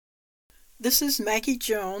This is Maggie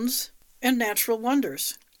Jones and Natural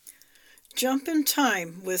Wonders. Jump in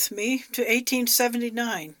time with me to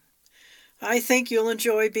 1879. I think you'll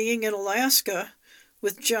enjoy being in Alaska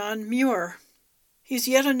with John Muir. He's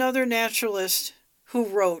yet another naturalist who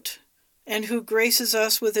wrote and who graces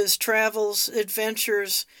us with his travels,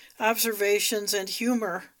 adventures, observations, and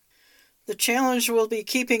humor. The challenge will be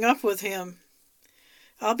keeping up with him.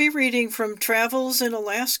 I'll be reading from Travels in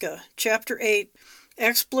Alaska, Chapter 8,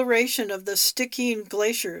 Exploration of the Stickeen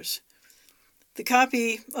Glaciers. The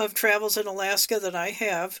copy of Travels in Alaska that I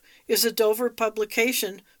have is a Dover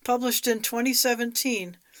publication published in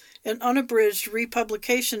 2017, an unabridged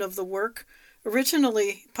republication of the work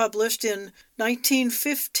originally published in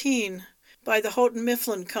 1915 by the Houghton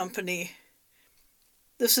Mifflin Company.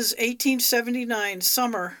 This is 1879,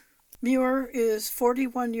 summer. Muir is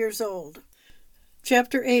 41 years old.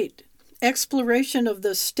 Chapter 8, Exploration of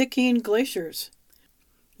the Stickeen Glaciers.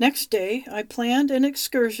 Next day, I planned an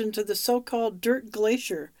excursion to the so-called Dirt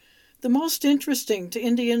Glacier, the most interesting to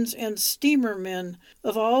Indians and steamermen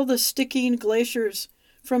of all the Stickeen Glaciers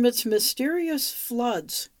from its mysterious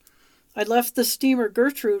floods. I left the steamer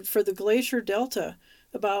Gertrude for the glacier delta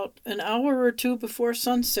about an hour or two before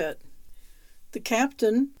sunset. The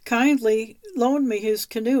captain kindly loaned me his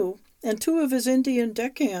canoe and two of his Indian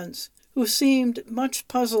deckhands, who seemed much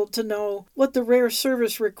puzzled to know what the rare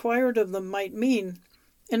service required of them might mean,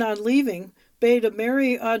 and on leaving, bade a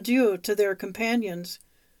merry adieu to their companions.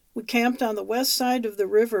 We camped on the west side of the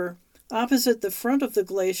river, opposite the front of the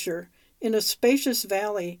glacier, in a spacious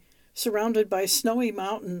valley, surrounded by snowy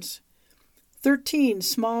mountains. 13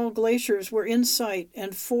 small glaciers were in sight,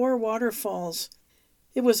 and 4 waterfalls.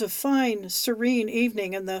 It was a fine, serene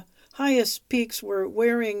evening, and the highest peaks were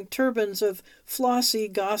wearing turbans of flossy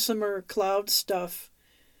gossamer cloud stuff.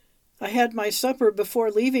 I had my supper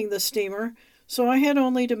before leaving the steamer, so I had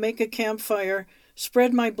only to make a campfire,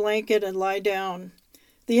 spread my blanket, and lie down.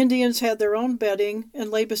 The Indians had their own bedding and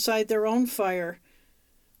lay beside their own fire.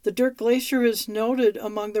 The Dirt Glacier is noted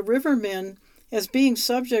among the rivermen as being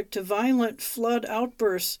subject to violent flood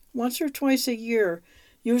outbursts once or twice a year,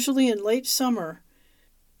 usually in late summer.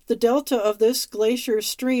 The delta of this glacier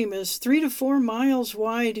stream is 3 to 4 miles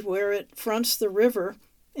wide where it fronts the river,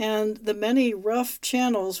 and the many rough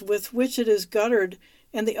channels with which it is guttered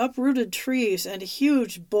and the uprooted trees and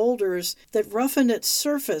huge boulders that roughen its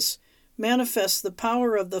surface manifest the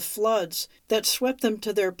power of the floods that swept them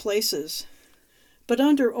to their places. But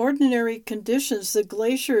under ordinary conditions, the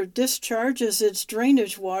glacier discharges its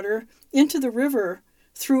drainage water into the river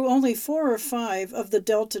through only 4 or 5 of the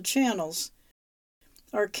delta channels.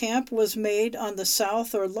 Our camp was made on the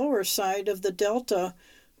south or lower side of the delta,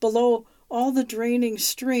 below all the draining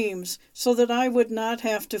streams, so that I would not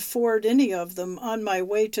have to ford any of them on my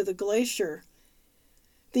way to the glacier.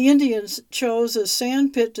 The Indians chose a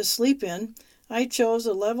sand pit to sleep in. I chose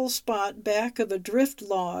a level spot back of a drift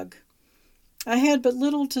log. I had but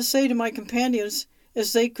little to say to my companions,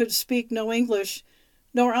 as they could speak no English,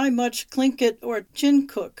 nor I much Tlingit or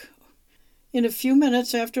Chinook. In a few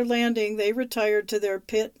minutes after landing, they retired to their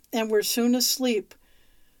pit and were soon asleep.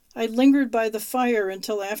 I lingered by the fire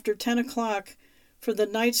until after 10 o'clock, for the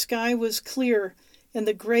night sky was clear, and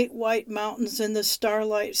the great white mountains in the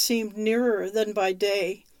starlight seemed nearer than by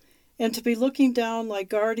day, and to be looking down like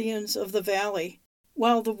guardians of the valley,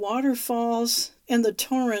 while the waterfalls and the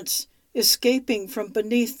torrents escaping from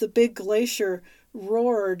beneath the big glacier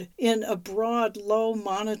roared in a broad, low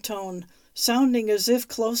monotone, sounding as if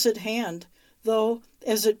close at hand, though,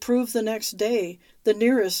 as it proved the next day, the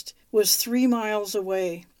nearest was 3 miles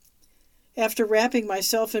away. After wrapping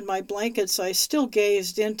myself in my blankets, I still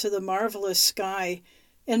gazed into the marvelous sky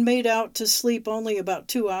and made out to sleep only about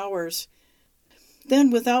 2 hours. Then,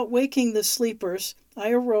 without waking the sleepers,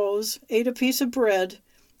 I arose, ate a piece of bread,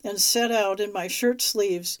 and set out in my shirt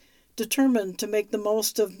sleeves, determined to make the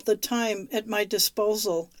most of the time at my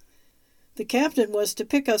disposal. The captain was to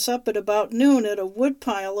pick us up at about noon at a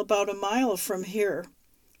woodpile about a mile from here.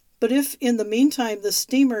 But if in the meantime the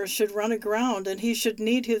steamer should run aground and he should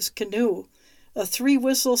need his canoe, a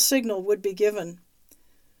 3-whistle signal would be given.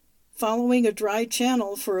 Following a dry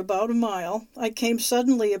channel for about a mile, I came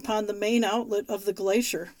suddenly upon the main outlet of the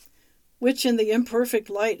glacier, which in the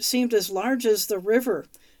imperfect light seemed as large as the river,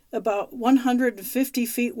 about 150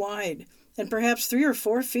 feet wide, and perhaps 3 or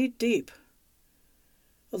 4 feet deep.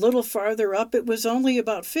 A little farther up it was only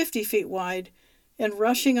about 50 feet wide, and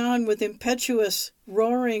rushing on with impetuous,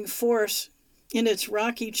 roaring force in its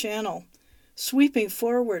rocky channel, sweeping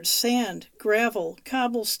forward sand, gravel,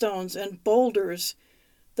 cobblestones, and boulders.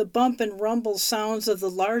 The bump and rumble sounds of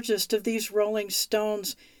the largest of these rolling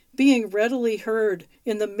stones being readily heard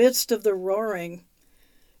in the midst of the roaring.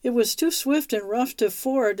 It was too swift and rough to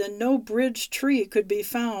ford, and no bridge tree could be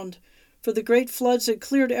found, for the great floods had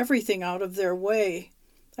cleared everything out of their way.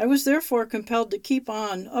 I was therefore compelled to keep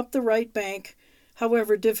on up the right bank,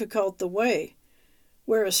 however difficult the way.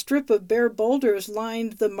 Where a strip of bare boulders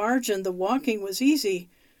lined the margin, the walking was easy,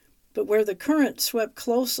 but where the current swept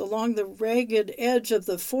close along the ragged edge of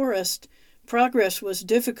the forest, progress was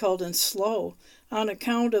difficult and slow on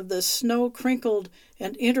account of the snow-crinkled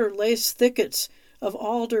and interlaced thickets of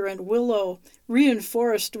alder and willow,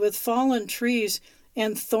 reinforced with fallen trees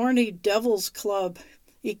and thorny devil's club,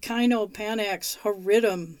 Echinopanax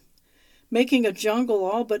horridum, making a jungle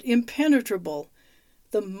all but impenetrable.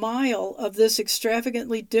 The mile of this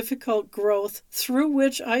extravagantly difficult growth through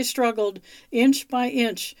which I struggled inch by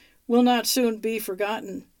inch will not soon be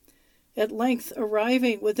forgotten. At length,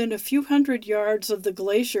 arriving within a few hundred yards of the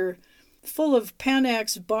glacier, full of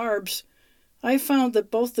Panax barbs, I found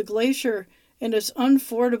that both the glacier and its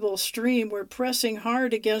unfordable stream were pressing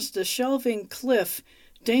hard against a shelving cliff,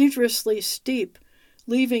 dangerously steep,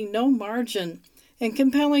 leaving no margin, and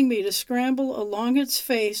compelling me to scramble along its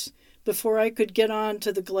face before I could get on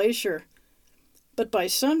to the glacier. But by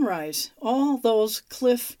sunrise, all those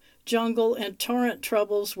cliff, jungle, and torrent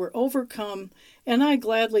troubles were overcome, and I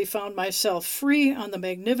gladly found myself free on the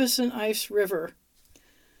magnificent ice river.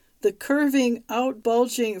 The curving,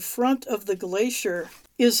 out-bulging front of the glacier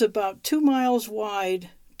is about 2 miles wide,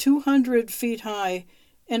 200 feet high,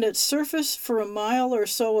 and its surface for a mile or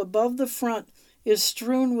so above the front is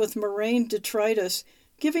strewn with moraine detritus,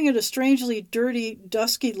 giving it a strangely dirty,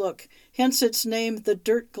 dusky look, hence its name, the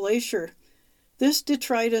Dirt Glacier. This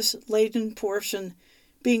detritus-laden portion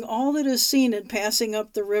being all that is seen in passing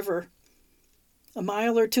up the river. A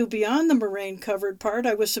mile or two beyond the moraine-covered part,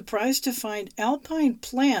 I was surprised to find alpine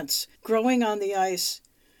plants growing on the ice,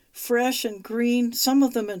 fresh and green, some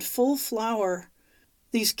of them in full flower.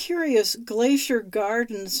 These curious glacier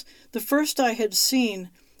gardens, the first I had seen,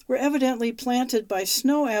 were evidently planted by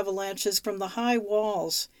snow avalanches from the high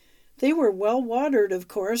walls. They were well watered, of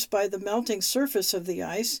course, by the melting surface of the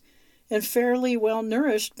ice, and fairly well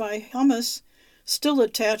nourished by humus, still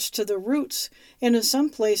attached to the roots, and in some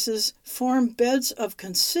places form beds of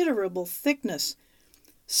considerable thickness.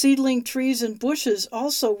 Seedling trees and bushes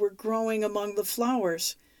also were growing among the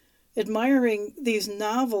flowers. Admiring these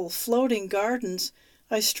novel floating gardens,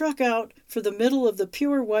 I struck out for the middle of the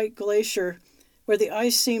pure white glacier, where the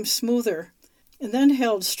ice seemed smoother, and then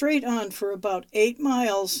held straight on for about 8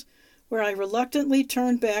 miles, where I reluctantly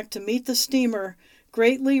turned back to meet the steamer,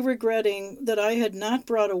 greatly regretting that I had not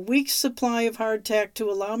brought a week's supply of hardtack to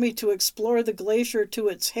allow me to explore the glacier to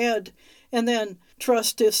its head, and then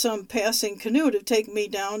trust to some passing canoe to take me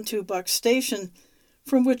down to Buck's Station,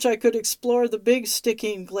 from which I could explore the big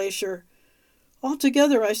Stickeen Glacier.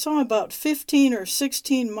 Altogether, I saw about 15 or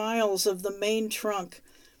 16 miles of the main trunk.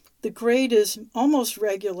 The grade is almost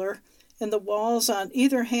regular, and the walls on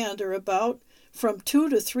either hand are about from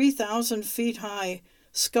 2,000 to 3,000 feet high,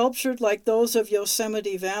 sculptured like those of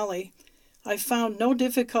Yosemite Valley. I found no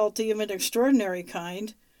difficulty of an extraordinary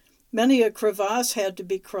kind. Many a crevasse had to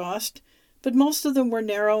be crossed, but most of them were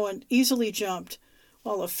narrow and easily jumped,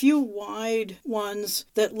 while a few wide ones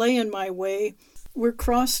that lay in my way were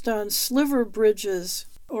crossed on sliver bridges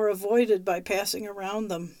or avoided by passing around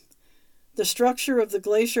them. The structure of the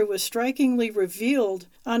glacier was strikingly revealed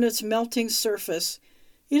on its melting surface.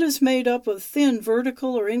 It is made up of thin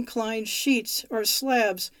vertical or inclined sheets or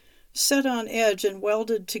slabs set on edge and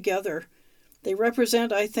welded together. They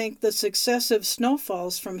represent, I think, the successive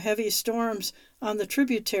snowfalls from heavy storms on the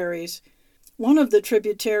tributaries. One of the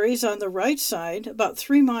tributaries on the right side, about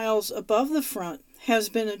 3 miles above the front, has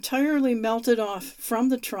been entirely melted off from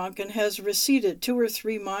the trunk and has receded 2 or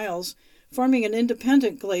 3 miles, forming an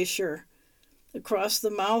independent glacier. Across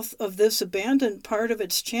the mouth of this abandoned part of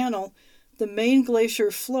its channel, the main glacier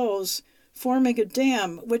flows, forming a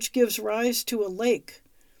dam which gives rise to a lake.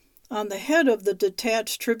 On the head of the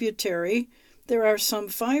detached tributary, there are some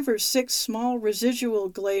 5 or 6 small residual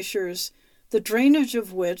glaciers, the drainage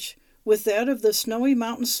of which, with that of the snowy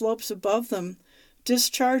mountain slopes above them,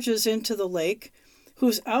 discharges into the lake,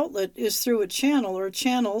 whose outlet is through a channel or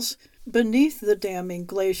channels beneath the damming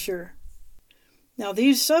glacier. Now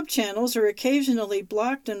these subchannels are occasionally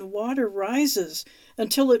blocked and water rises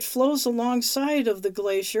until it flows alongside of the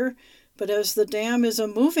glacier, but as the dam is a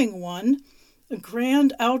moving one, a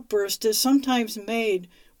grand outburst is sometimes made,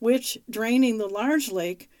 which, draining the large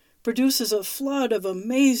lake, produces a flood of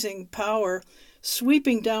amazing power,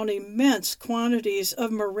 sweeping down immense quantities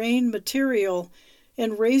of moraine material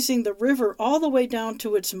and raising the river all the way down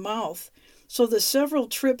to its mouth, so the several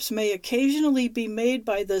trips may occasionally be made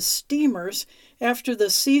by the steamers after the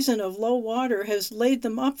season of low water has laid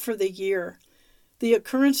them up for the year. The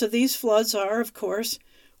occurrence of these floods are, of course,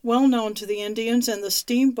 well known to the Indians and the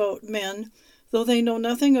steamboat men, though they know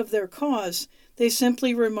nothing of their cause. They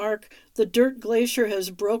simply remark, "The Dirt Glacier has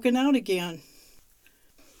broken out again."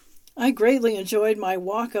 I greatly enjoyed my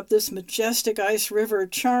walk up this majestic ice river,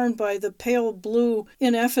 charmed by the pale blue,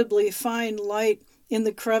 ineffably fine light in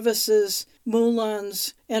the crevices,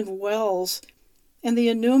 moulins, and wells, and the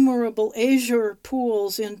innumerable azure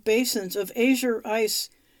pools in basins of azure ice,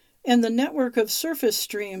 and the network of surface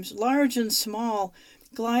streams, large and small,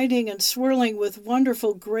 gliding and swirling with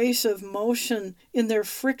wonderful grace of motion in their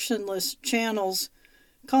frictionless channels,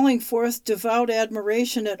 calling forth devout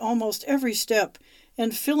admiration at almost every step,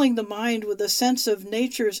 and filling the mind with a sense of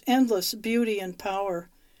nature's endless beauty and power.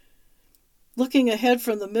 Looking ahead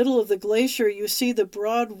from the middle of the glacier, you see the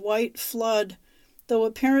broad white flood, though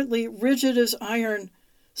apparently rigid as iron,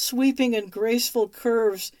 sweeping in graceful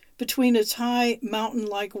curves between its high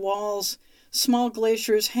mountain-like walls, small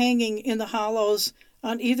glaciers hanging in the hollows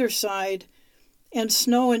on either side, and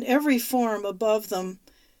snow in every form above them,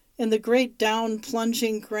 and the great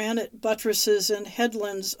down-plunging granite buttresses and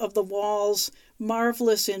headlands of the walls,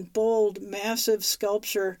 marvelous in bold, massive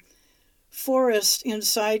sculpture, forests in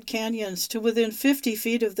side canyons to within 50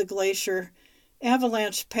 feet of the glacier,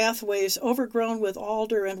 avalanche pathways overgrown with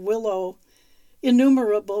alder and willow,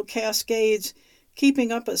 innumerable cascades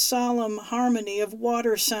keeping up a solemn harmony of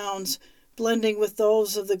water sounds blending with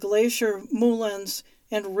those of the glacier moulins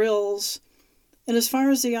and rills, and as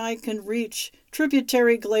far as the eye can reach,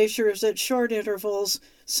 tributary glaciers at short intervals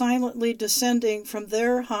silently descending from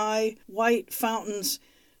their high, white fountains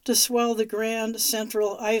to swell the grand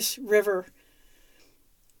central ice river.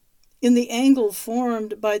 In the angle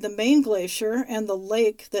formed by the main glacier and the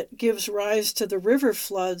lake that gives rise to the river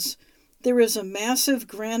floods, there is a massive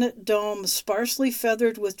granite dome sparsely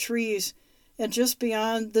feathered with trees, and just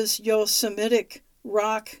beyond this Yosemitic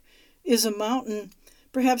rock is a mountain,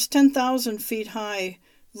 perhaps 10,000 feet high,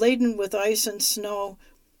 laden with ice and snow,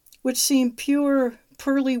 which seem pure,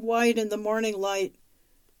 pearly white in the morning light.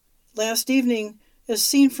 Last evening, as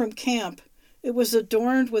seen from camp, it was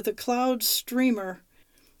adorned with a cloud streamer,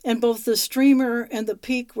 and both the streamer and the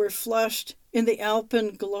peak were flushed in the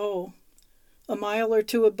alpine glow. A mile or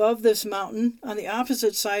two above this mountain, on the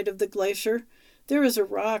opposite side of the glacier, there is a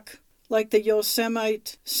rock like the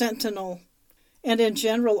Yosemite Sentinel, and in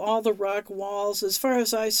general all the rock walls, as far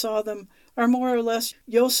as I saw them, are more or less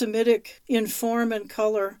Yosemitic in form and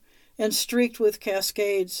color, and streaked with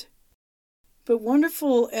cascades. But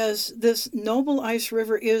wonderful as this noble ice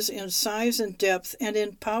river is in size and depth and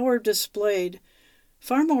in power displayed,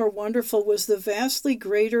 far more wonderful was the vastly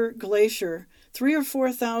greater glacier, 3,000 or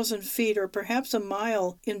 4,000 feet or perhaps a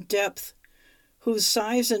mile in depth, whose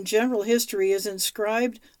size and general history is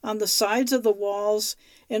inscribed on the sides of the walls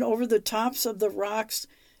and over the tops of the rocks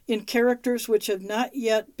in characters which have not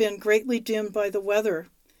yet been greatly dimmed by the weather.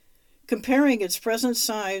 Comparing its present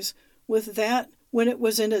size with that when it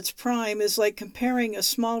was in its prime is like comparing a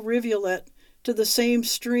small rivulet to the same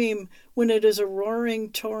stream when it is a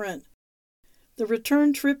roaring torrent. The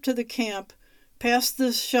return trip to the camp, past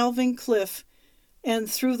the shelving cliff,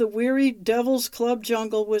 and through the weary Devil's Club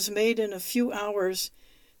jungle was made in a few hours.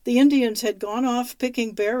 The Indians had gone off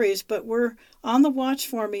picking berries, but were on the watch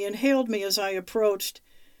for me and hailed me as I approached.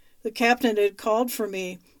 The captain had called for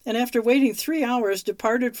me, and after waiting 3 hours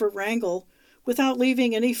departed for Wrangell, without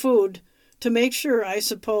leaving any food, to make sure, I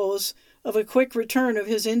suppose, of a quick return of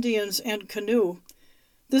his Indians and canoe.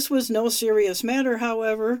 This was no serious matter,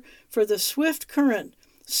 however, for the swift current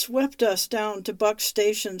swept us down to Buck's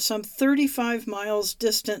Station, some 35 miles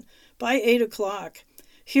distant, by 8 o'clock.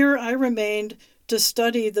 Here I remained to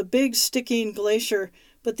study the big Stickeen Glacier,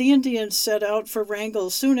 but the Indians set out for Wrangell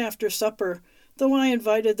soon after supper, though I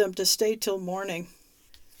invited them to stay till morning.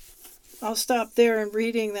 I'll stop there in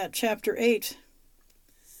reading that chapter 8.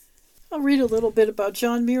 I'll read a little bit about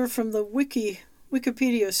John Muir from the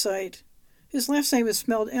Wikipedia site. His last name is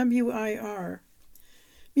spelled M-U-I-R.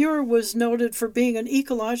 Muir was noted for being an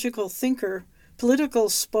ecological thinker, political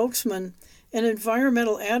spokesman, and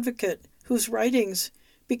environmental advocate whose writings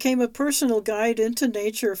became a personal guide into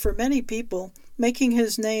nature for many people, making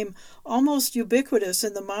his name almost ubiquitous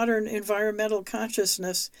in the modern environmental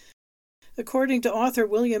consciousness. According to author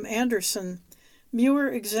William Anderson, Muir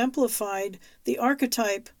exemplified the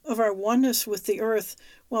archetype of our oneness with the earth,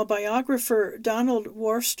 while biographer Donald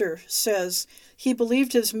Worster says he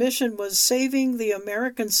believed his mission was saving the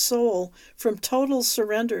American soul from total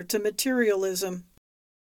surrender to materialism.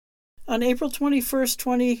 On April 21st,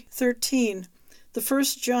 2013, the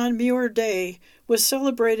first John Muir Day was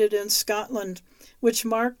celebrated in Scotland, which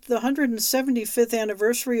marked the 175th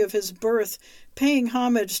anniversary of his birth, paying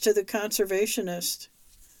homage to the conservationist.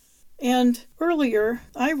 And earlier,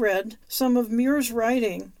 I read some of Muir's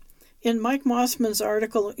writing in Mike Mossman's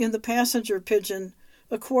article in The Passenger Pigeon,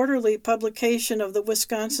 a quarterly publication of the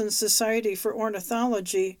Wisconsin Society for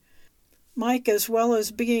Ornithology. Mike, as well as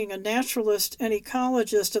being a naturalist and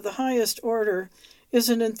ecologist of the highest order, is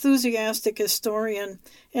an enthusiastic historian,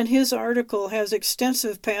 and his article has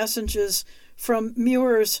extensive passages from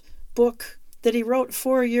Muir's book that he wrote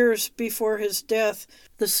 4 years before his death,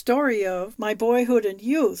 The Story of My Boyhood and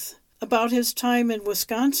Youth, about his time in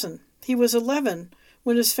Wisconsin. He was 11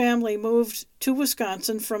 when his family moved to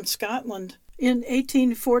Wisconsin from Scotland in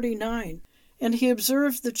 1849, and he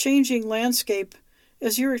observed the changing landscape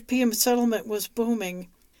as European settlement was booming.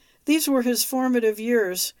 These were his formative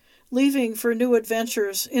years, leaving for new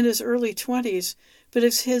adventures in his early 20s, but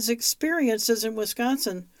his experiences in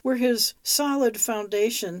Wisconsin were his solid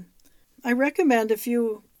foundation. I recommend, if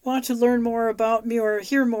you want to learn more about Muir,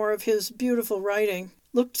 hear more of his beautiful writing,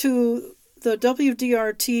 look to the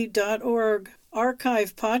WDRT.org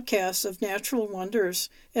archive podcasts of Natural Wonders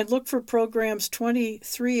and look for programs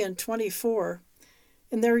 23 and 24.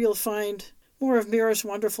 And there you'll find more of Muir's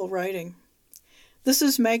wonderful writing. This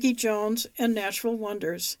is Maggie Jones and Natural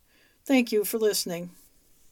Wonders. Thank you for listening.